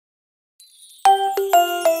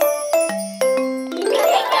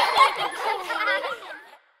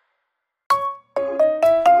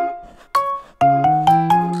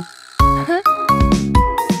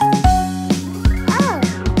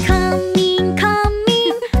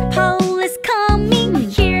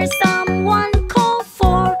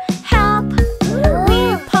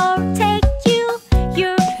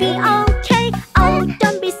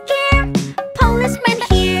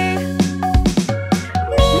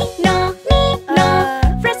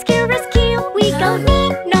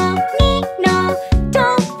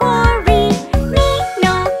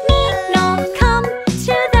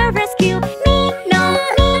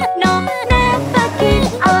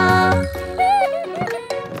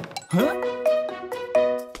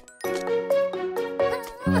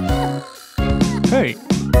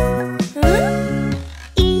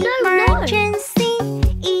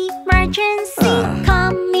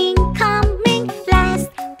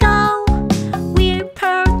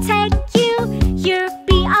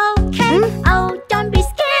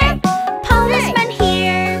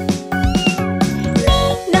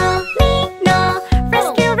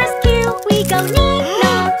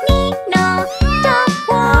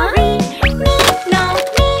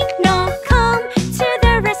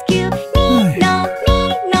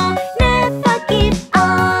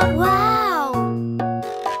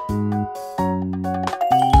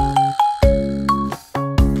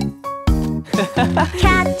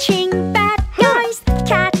Catching bad guys,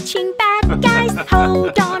 catching bad guys.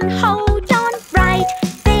 Hold on, right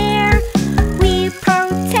there. We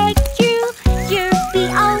protect you, you'll be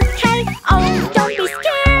okay. Oh, don't be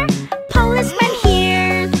scared, policeman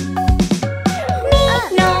here.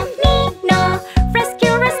 No,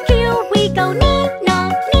 rescue, rescue. We go no.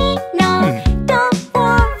 Don't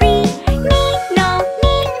worry, no.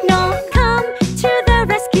 Come to the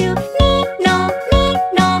rescue. No,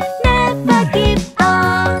 never give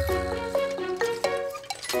up.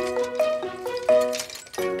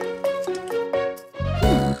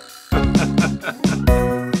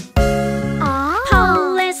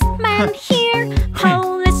 Policeman here,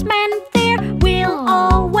 policeman there. We'll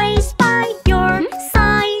always by your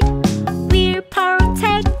side. We'll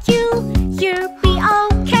protect you, you'll be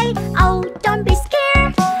okay. Oh, don't be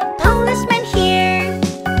scared, policeman here.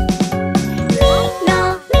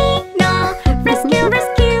 No, rescue,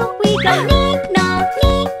 rescue. We go no.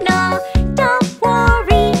 Don't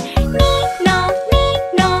worry, no.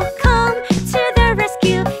 Come to the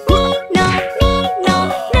rescue. No,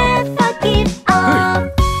 never give up.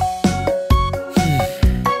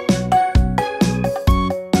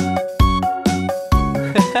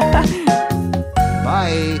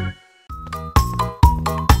 Bye.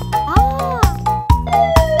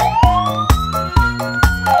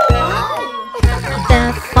 The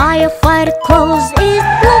firefighter clothes, it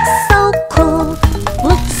looks so cool.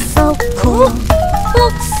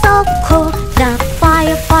 The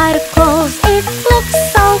firefighter clothes, it looks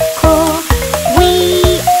so cool. We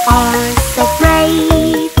are so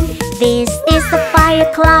brave. This is the fire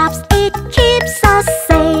clubs, it keeps us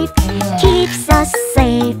safe. Keeps us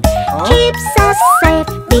safe.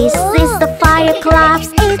 This is the fire clubs,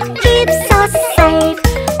 it keeps us safe.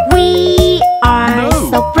 We are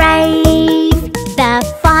so brave. The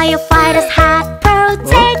firefighter's hat,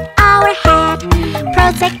 protect our hat.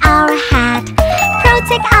 Protect our hat.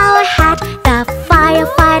 The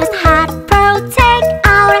firefighter's hat, protect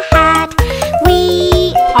our hat.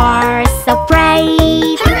 We are so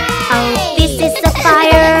brave. Oh, this is the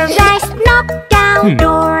fire race. Knock down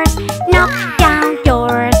doors.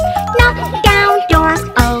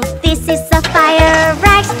 Oh, this is the fire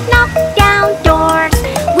race. Knock down doors.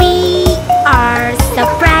 We are so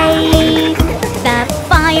brave. The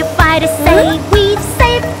firefighters say we've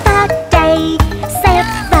saved the day.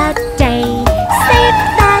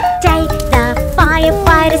 The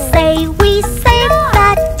firefighters say we saved the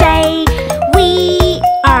day. We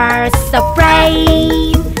are so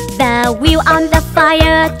brave. The wheel on the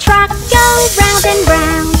fire truck go round and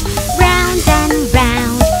round.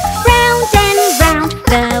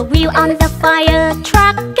 The wheel on the fire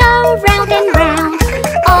truck go round and round.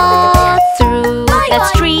 All through the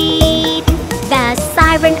street. The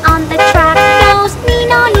siren on the truck goes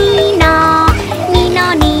Nino.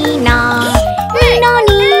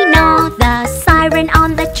 The siren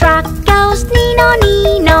on the truck goes Nino.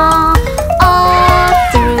 All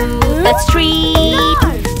through the street.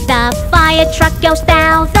 The fire truck goes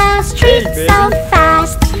down the street so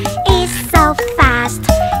fast. It's so fast.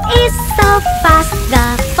 The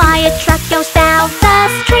fire truck goes down the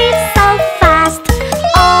street so fast.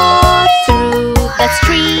 All through the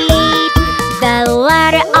street. The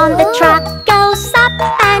ladder on the truck goes up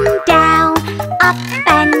and down.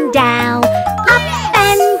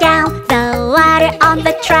 The ladder on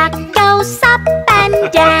the truck goes up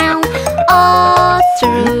and down. All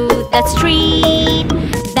through the street.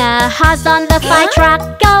 The hose on the fire truck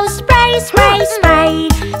goes spray.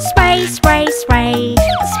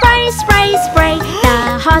 The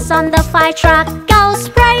hose on the fire truck goes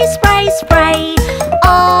spray.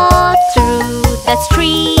 All through the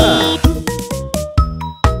street.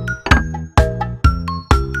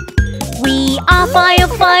 We are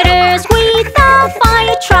firefighters with a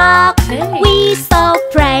fire truck. We so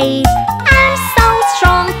brave and so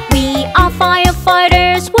strong. We are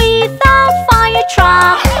firefighters with a fire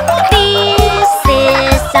truck. This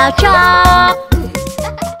is our job.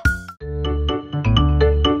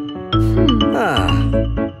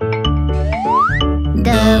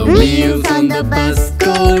 The wheels on the bus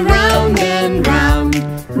go round and round,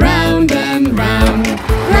 round and round,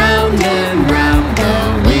 round and round. The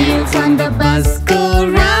wheels on the bus go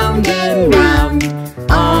round and round,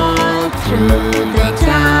 all through the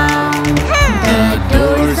town. The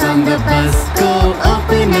doors on the bus go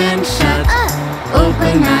open and shut,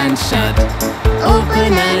 open and shut,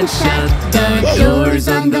 open and shut. The doors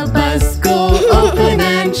on the bus go open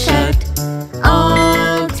and shut,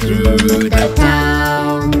 all through the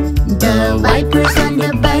town. The wipers on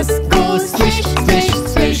the bus go swish, swish,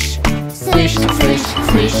 swish, swish, swish,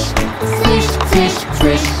 swish, swish, swish,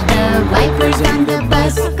 swish. The wipers on the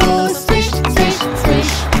bus go swish, swish,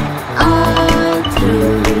 swish, all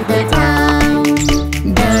through the town.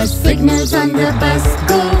 The signals on the bus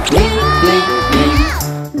go blink,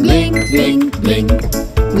 blink, blink, blink, blink,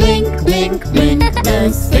 blink, blink, blink.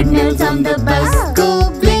 The signals on the bus go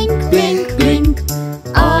blink, blink, blink,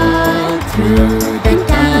 all through the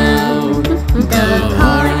town. The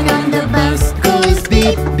horn on the bus goes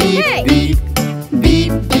beep, beep, beep,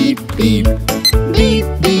 beep, beep, beep, beep,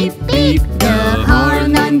 beep, beep. The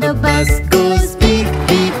horn on the bus goes beep,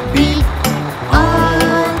 beep, beep,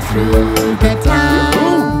 all through the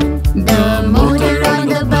town. The motor on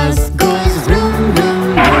the bus goes vroom,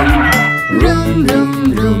 vroom, vroom, vroom,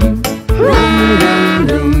 vroom, vroom, vroom,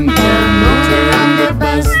 vroom. The motor on the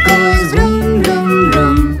bus goes vroom, vroom,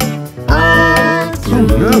 vroom, all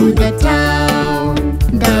through the town.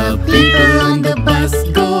 The people on the bus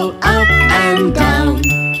go up and down,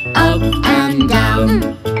 up and down,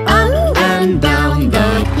 up and down. The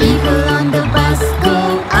people on the bus go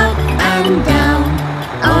up and down,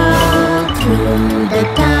 all through the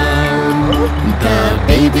town. The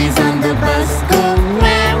babies on the bus go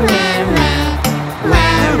wah, wah, wah,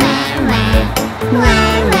 wah, wah, wah,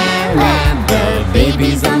 wah, wah, wah. The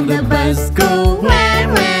babies on the bus go wah,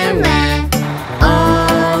 wah, wah,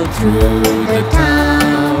 all through the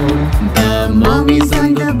town. The mommies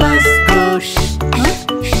on the bus go shh,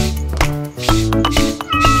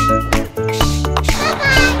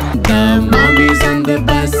 the mommies on the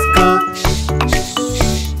bus go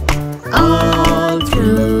all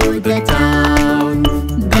through the town.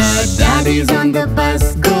 The daddies on the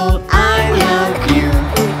bus go I love you,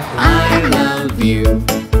 I love you,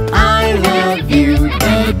 I love you.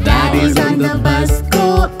 The daddies on the bus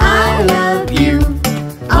go I love you,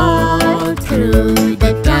 all through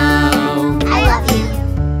the town. I love you.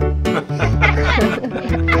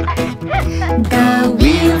 The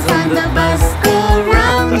wheels on the bus go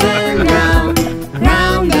round and round,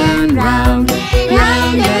 round and round,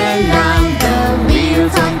 round and round. The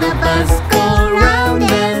wheels on the bus go round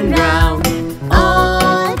and round,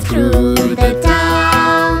 all through the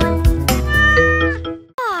town.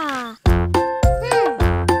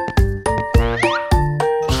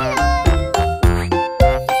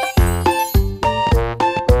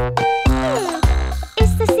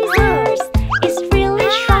 It's the scissors. It's really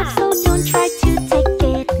sharp, so don't try to take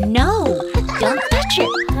it. No, don't touch it.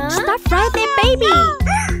 Stop right there, baby.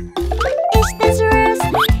 It's dangerous.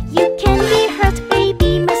 You can be hurt,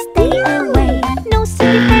 baby. Must stay away. No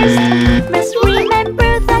silly face. Must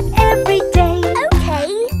remember that every day. Okay.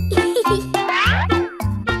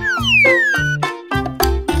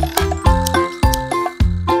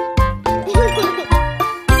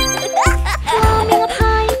 Climbing up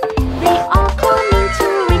high, they are coming to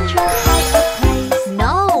reach your higher place.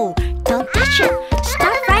 No, don't touch it.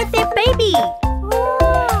 Stop right there, baby.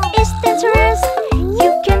 It's dangerous. You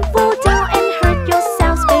can fall down and hurt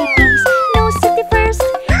yourselves, babies. No safety first.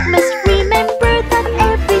 Must remember that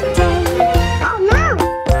every day. Oh no!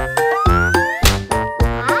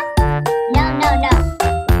 No, no, no.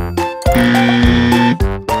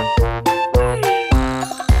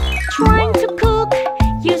 Trying to cook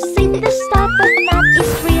using the stove, but that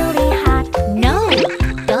is really hard. No,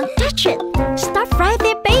 don't touch it. Stop right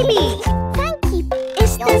there, baby. Thank you.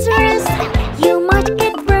 It's dangerous. You might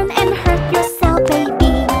get burned and hurt yourself,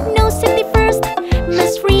 baby. No safety first.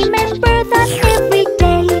 Must remember that every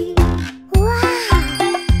day. Wow.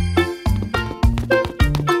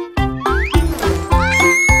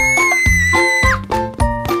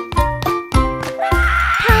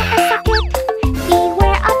 Tie a socket.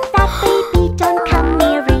 Beware of that, baby. Don't come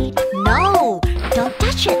near it. No, don't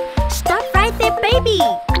touch it. Stop right there, baby.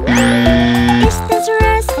 It's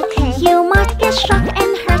dangerous. You might get shocked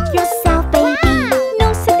and hurt yourself, baby.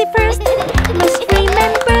 No safety first. Must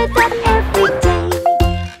remember that every day.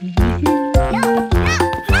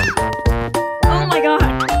 Oh my god.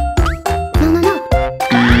 No, no, no.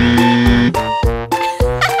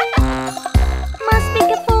 Must be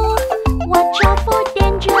careful. Watch out for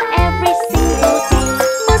danger every single day.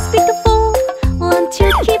 Must be careful. Want to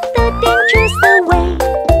keep the dangers away.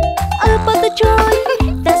 About the joy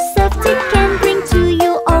that safety can bring to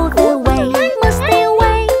you all the way. Must stay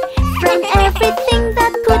away from everything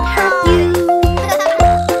that could hurt you.